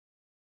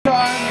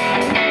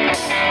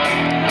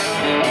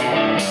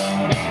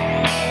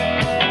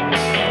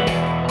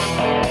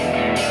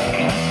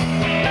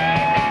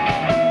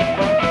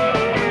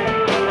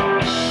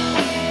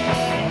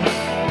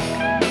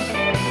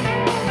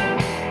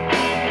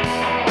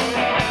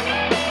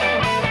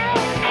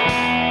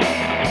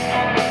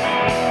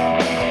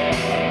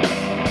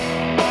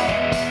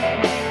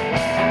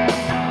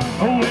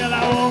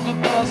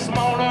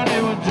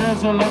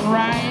drizzling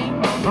rain.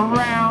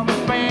 Around the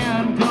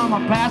bend come a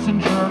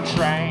passenger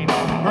train.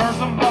 Heard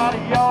somebody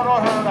yodel,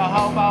 heard a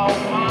hobo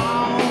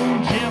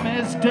moan. Jim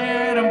is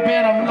dead and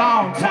been a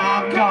long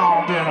time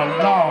gone, been a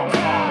long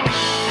time.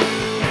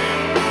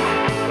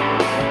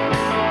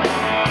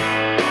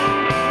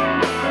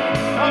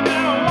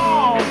 Been a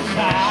long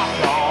time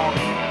gone.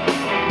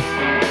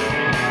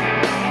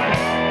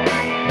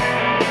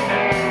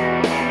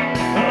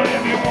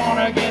 If you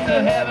wanna get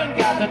to heaven,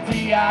 got the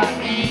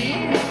D.I.E.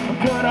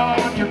 Put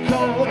on your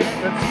coat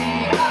and the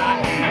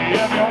T.I.E.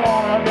 If you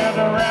wanna get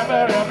the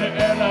rabbit of the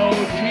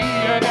L.O.G.,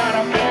 you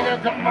gotta make a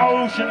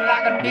commotion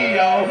like a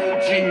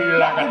D.O.G.,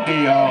 like a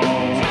D.O.G.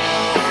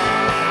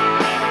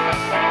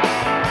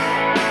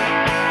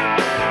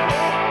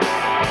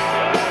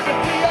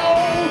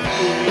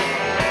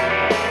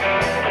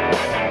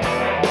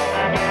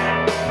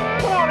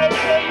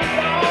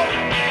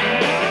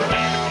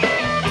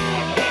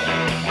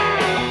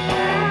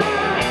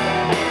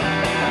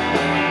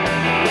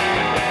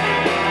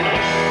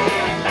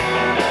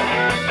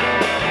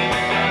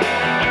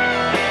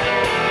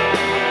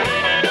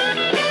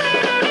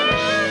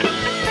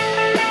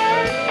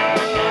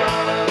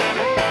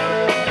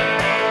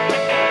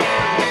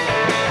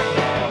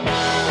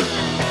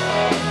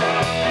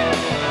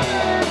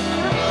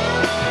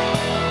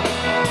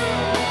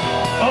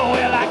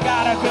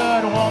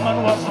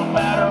 What's the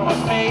matter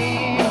with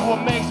me?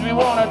 What makes me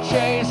want to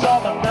chase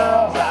all the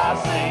girls I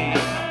see?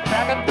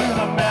 Tracking through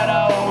the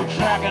meadow,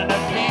 tracking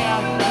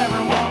again. Every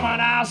woman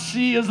I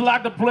see is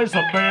like the place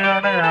I've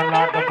been in,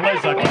 like the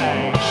place I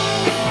came.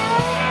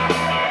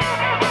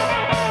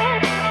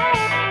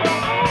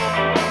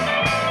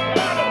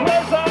 Like the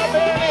place I've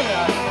been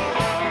in.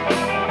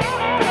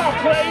 Come on,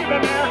 Clay, you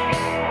been there.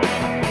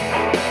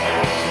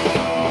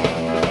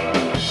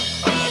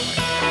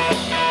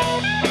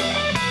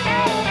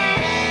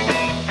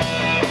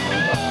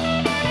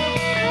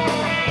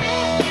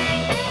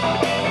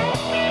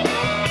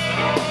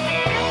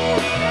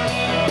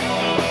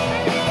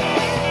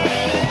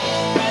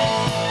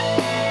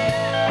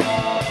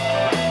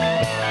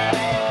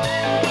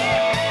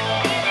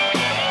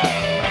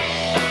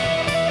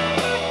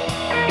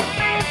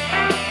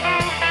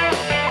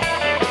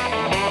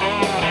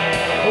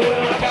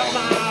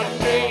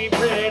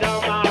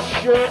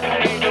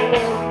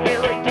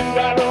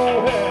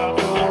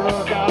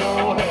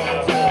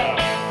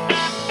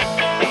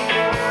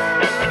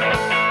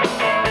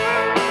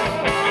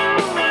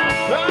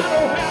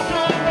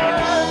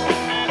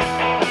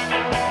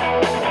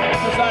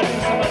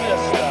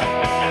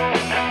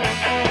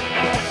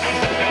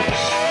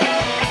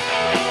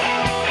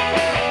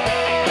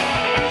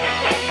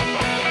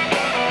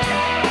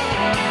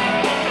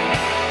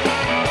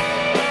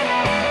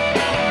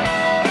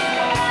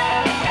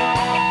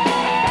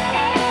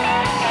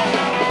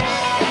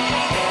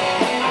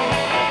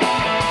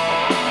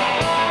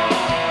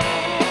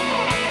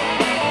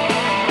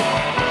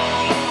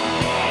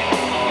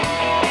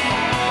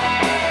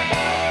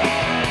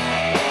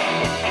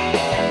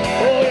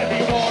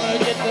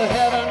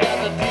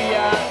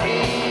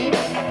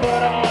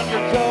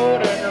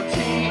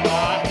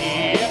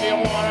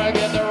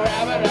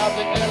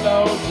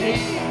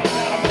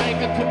 Gotta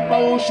make a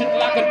commotion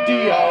like a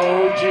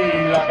D.O.G.,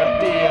 like a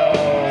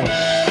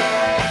D.O.G.